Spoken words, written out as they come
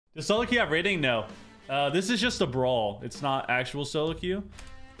Does solo queue have rating? No. This is just a brawl. It's not actual solo queue.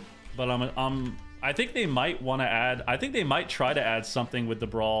 But I think they might want to add. I think they might try to add something with the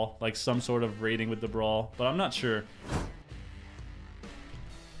brawl, like some sort of rating with the brawl. But I'm not sure.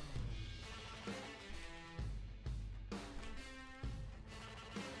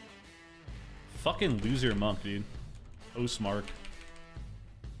 Fucking loser monk, dude. Oh, smart.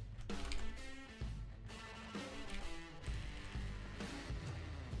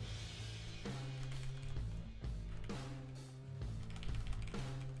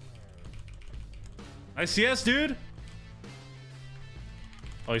 ICS, dude.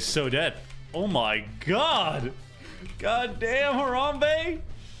 Oh, he's so dead. Oh my god. God damn, Harambe.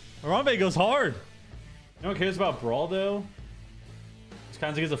 Harambe goes hard. No one cares about brawl, though. This kind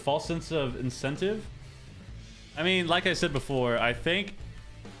of gives a false sense of incentive. I mean, like I said before, I think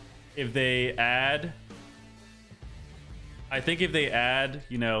if they add,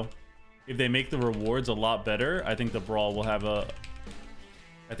 you know, if they make the rewards a lot better, I think the brawl will have a,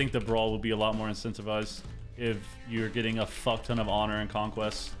 I think the brawl will be a lot more incentivized if you're getting a fuck ton of honor and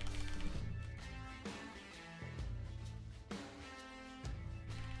conquest.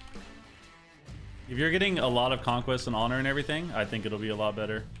 If you're getting a lot of conquest and honor and everything, I think it'll be a lot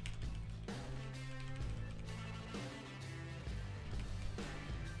better.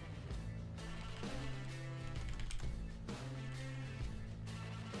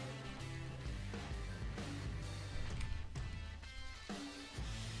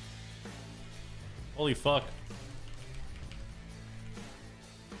 Holy fuck.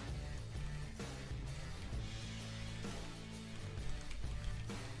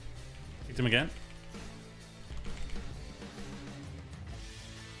 Kicked him again.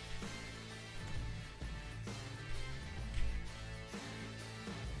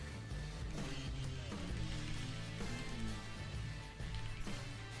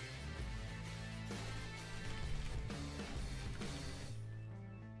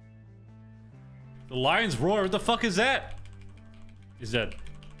 The lion's roar, what the fuck is that? He's dead.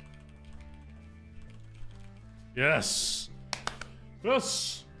 Yes.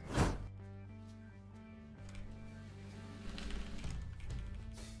 Yes.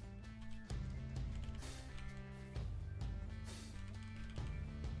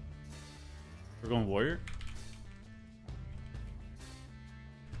 We're going warrior.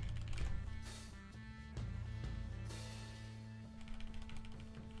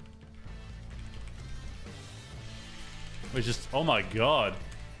 Wait, just, oh my god.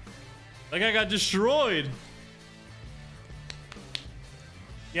 That guy got destroyed.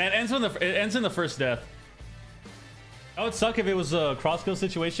 Yeah, it ends in the first death. That would suck if it was a cross kill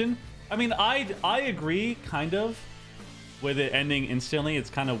situation. I mean, I agree kind of with it ending instantly. It's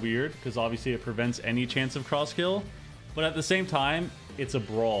kind of weird because obviously it prevents any chance of cross kill, but at the same time, it's a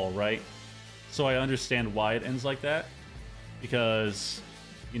brawl, right? So I understand why it ends like that, because,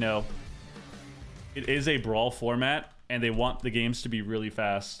 you know, it is a brawl format and they want the games to be really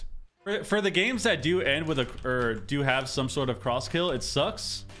fast. For the games that do end with a, or do have some sort of cross kill, it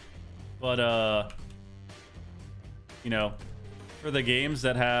sucks. But you know, for the games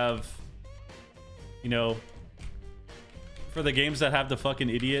that have, you know, for the games that have the fucking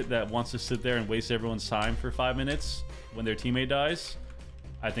idiot that wants to sit there and waste everyone's time for 5 minutes when their teammate dies,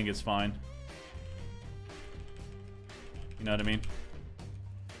 I think it's fine. You know what I mean?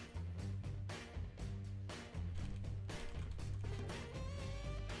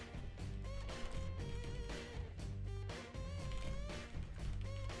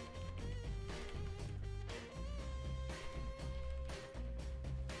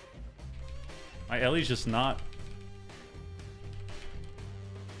 My Ellie's just not.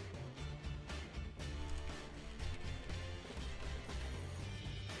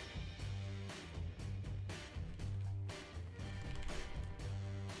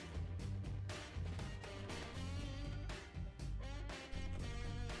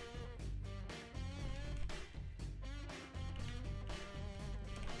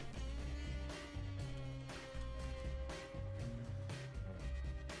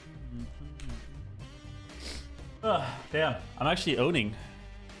 Damn, I'm actually owning.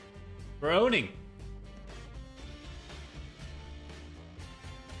 We're owning.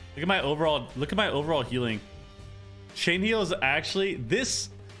 Look at my overall healing. Chain heal is actually this,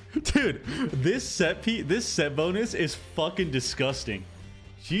 dude. This set bonus is fucking disgusting.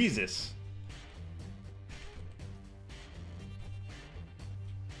 Jesus.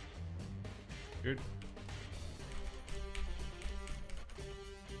 Weird.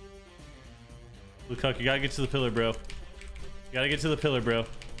 Luke, you gotta get to the pillar, bro. You gotta get to the pillar, bro.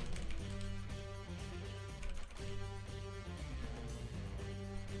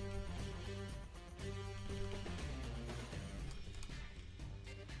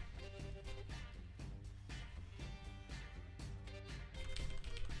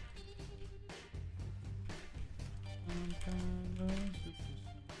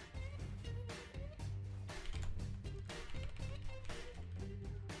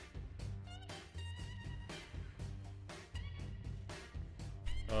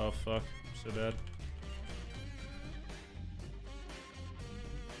 Oh fuck, so bad.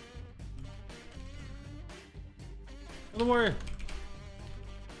 Don't worry.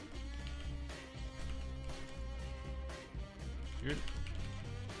 Weird.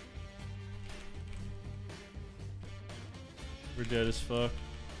 We're dead as fuck.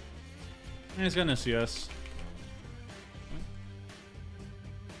 And he's got an SCS.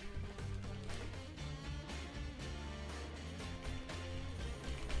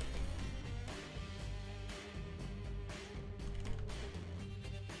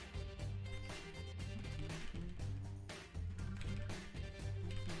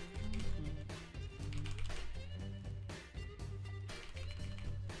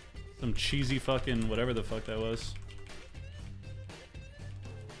 Some cheesy fucking whatever the fuck that was.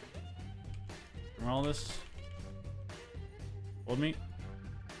 From all this. Hold me.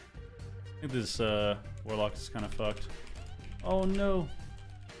 I think this Warlock is kind of fucked. Oh no.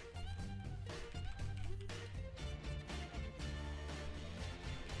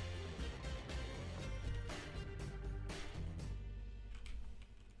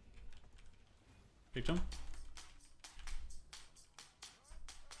 Picked him.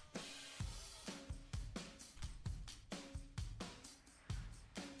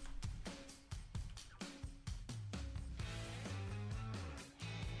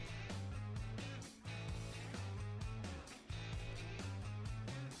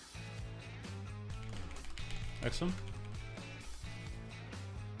 Excellent.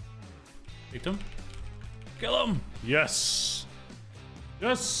 Picked him. Kill him! Yes!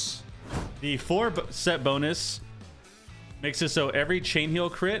 Yes! The 4 set bonus makes it so every chain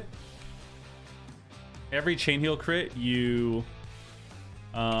heal crit, you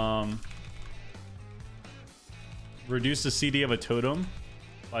reduce the CD of a totem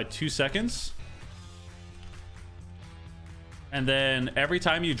by 2 seconds. And then every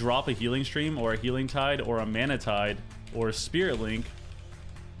time you drop a healing stream or a healing tide or a mana tide or a spirit link,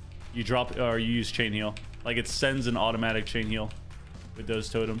 you drop or you use chain heal. Like it sends an automatic chain heal with those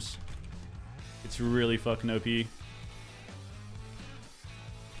totems. It's really fucking OP. It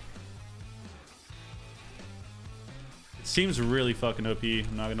seems really fucking OP,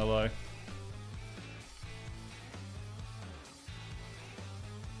 I'm not gonna lie.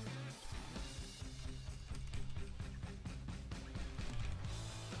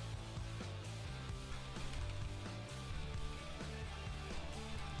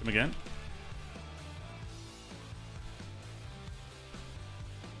 Him again.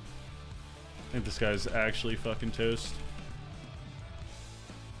 I think this guy's actually fucking toast.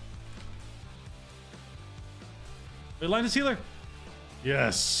 Wait, line is healer.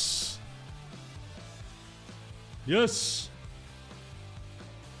 Yes. Yes.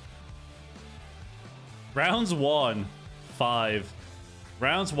 Rounds 1, 5.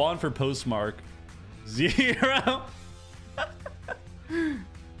 Rounds 1 for postmark. 0.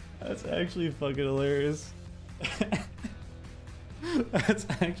 That's actually fucking hilarious. That's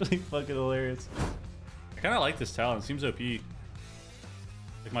actually fucking hilarious. I kind of like this talent. It seems OP.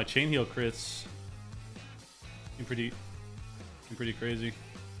 Like my chain heal crits seem pretty crazy.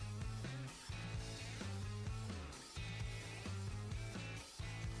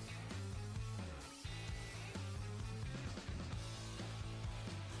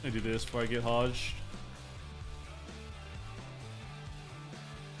 I'm gonna do this before I get hodged.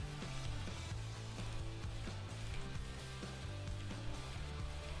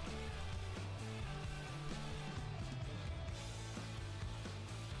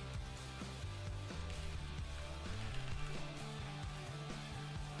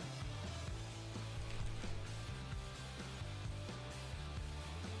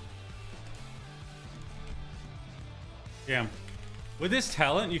 Damn. With this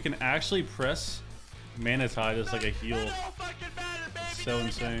talent, you can actually press Mana Tide as like a heal. It's so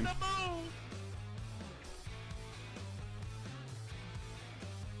insane.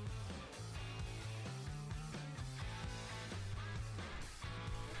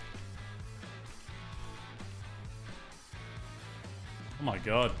 Oh my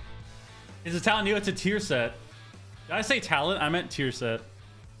god. It's a talent new, it's a tier set. Did I say talent? I meant tier set.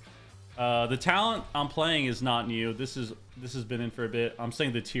 The talent I'm playing is not new. This has been in for a bit. I'm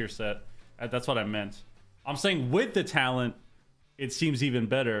saying the tier set. That's what I meant. I'm saying with the talent, it seems even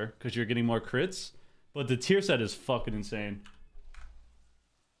better because you're getting more crits. But the tier set is fucking insane.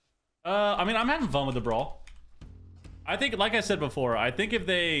 I mean, I'm having fun with the brawl. I think, like I said before, I think if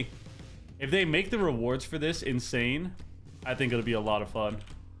they make the rewards for this insane, I think it'll be a lot of fun.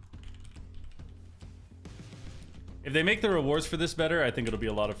 If they make the rewards for this better, I think it'll be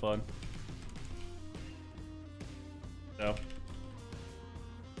a lot of fun. So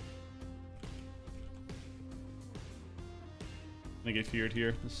gonna get feared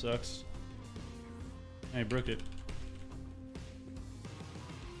here. This sucks. I broke it.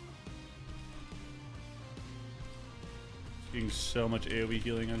 Getting so much AoE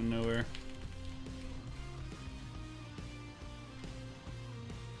healing out of nowhere.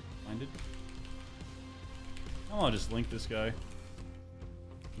 Blinded. Oh, I'll just link this guy.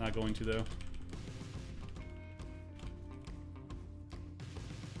 Not going to though.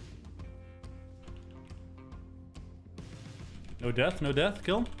 No death, no death,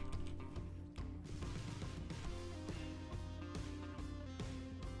 kill him.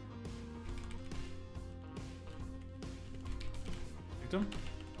 Picked him.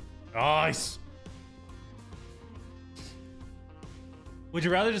 Nice. Would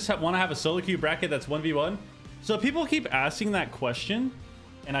you rather just want to have a solo queue bracket that's 1v1? So people keep asking that question,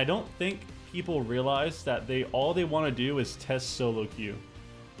 and I don't think people realize that all they want to do is test solo queue.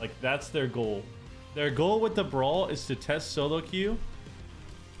 Like, that's their goal. Their goal with the brawl is to test solo queue,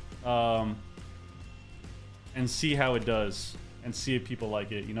 and see how it does, and see if people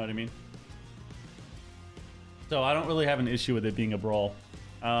like it. You know what I mean? So I don't really have an issue with it being a brawl.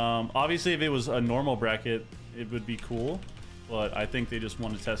 Obviously, if it was a normal bracket, it would be cool, but I think they just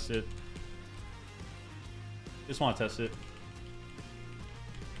want to test it. Just want to test it.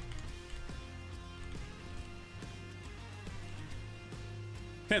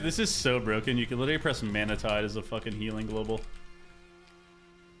 This is so broken. You can literally press Mana Tide as a fucking healing global.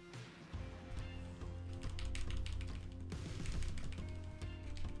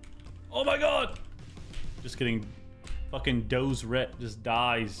 Oh my god! Just kidding. Fucking Doze Ret just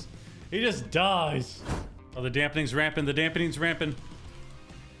dies. He just dies. Oh, the dampening's ramping. The dampening's ramping.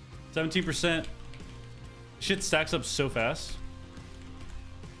 17%. Shit stacks up so fast.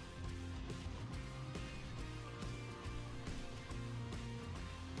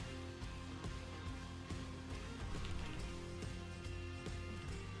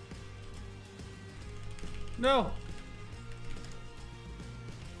 No.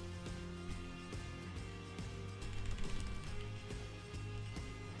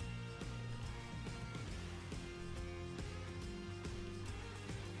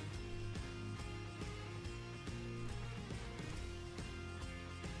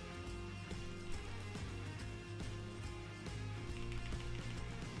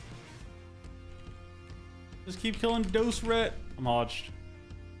 Just keep killing Dose Ret. I'm hodged.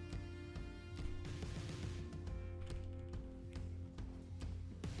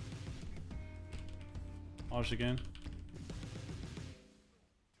 Hodged again.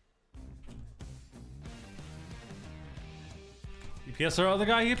 EPS our other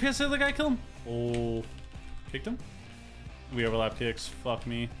guy. EPS the other guy. Kill him. Oh, kicked him. We overlap kicks. Fuck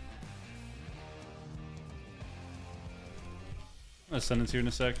me. I'm gonna send it here in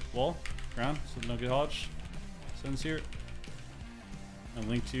a sec. Wall. Ground. So don't get hodged. Sends here. And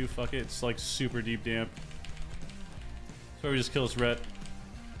link to, fuck it. It's like super deep damp. So we just kill this Ret.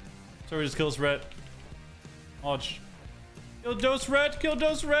 So we just kill this Ret. Hodge. Kill Dose Ret! Kill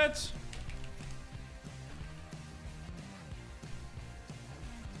Dose Ret!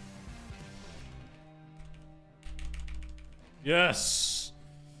 Yes!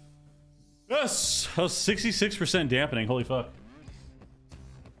 Yes! That was 66% dampening. Holy fuck.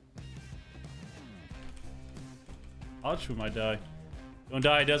 Hodge, we might die. Don't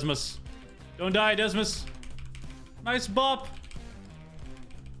die, Desmus. Don't die, Desmus. Nice bop.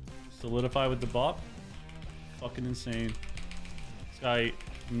 Solidify with the bop. Fucking insane. This guy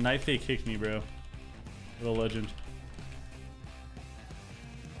knife fake kicked me, bro. What a legend.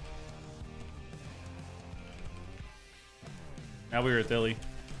 Now we were at Thilly.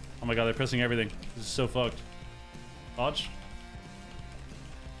 Oh my god, they're pressing everything. This is so fucked. Hodge.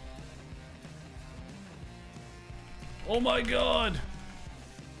 Oh my god!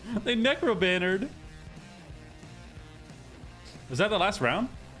 They necro bannered. Was that the last round?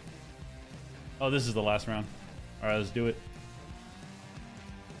 Oh, this is the last round. Alright, let's do it.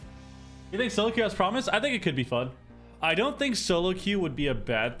 You think solo queue has promise? I think it could be fun. I don't think solo queue would be a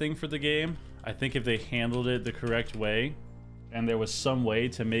bad thing for the game. I think if they handled it the correct way, and there was some way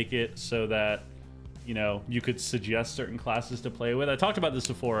to make it so that, you know, you could suggest certain classes to play with. I talked about this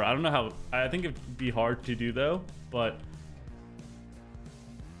before. I don't know how. I think it'd be hard to do though, but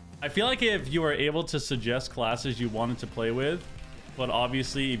I feel like if you were able to suggest classes you wanted to play with, but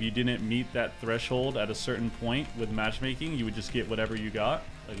obviously if you didn't meet that threshold at a certain point with matchmaking, you would just get whatever you got,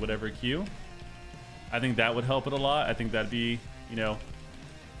 like whatever queue. I think that would help it a lot. I think that'd be, you know,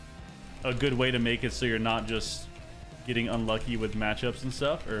 a good way to make it so you're not just getting unlucky with matchups and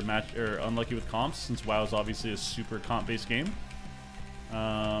stuff, or unlucky with comps, since WoW is obviously a super comp-based game.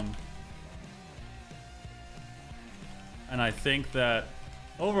 I And I think that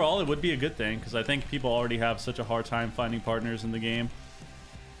overall it would be a good thing because I think people already have such a hard time finding partners in the game.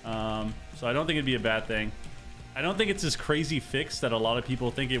 So I don't think it'd be a bad thing. I don't think it's this crazy fix that a lot of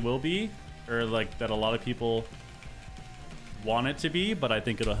people think it will be, or like that a lot of people want it to be, but I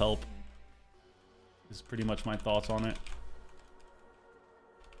think it'll help. This is pretty much my thoughts on it.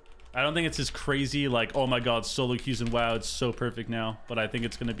 I don't think it's this crazy like, oh my god, solo queues and WoW, it's so perfect now, but I think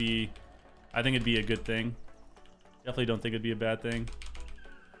it's gonna be, I think it'd be a good thing. Definitely don't think it'd be a bad thing.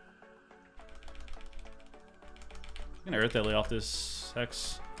 I'm gonna Earth Alley off this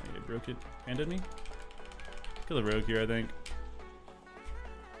Hex. Oh, it broke it. Handed me. Kill the rogue here, I think.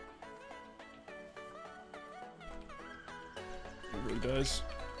 The rogue dies.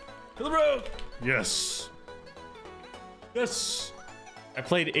 Kill the rogue! Yes! Yes! I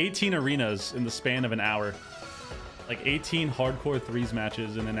played 18 arenas in the span of an hour. Like 18 hardcore threes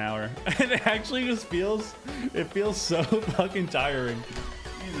matches in an hour. And it actually just feels, it feels so fucking tiring.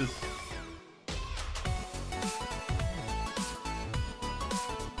 Jesus.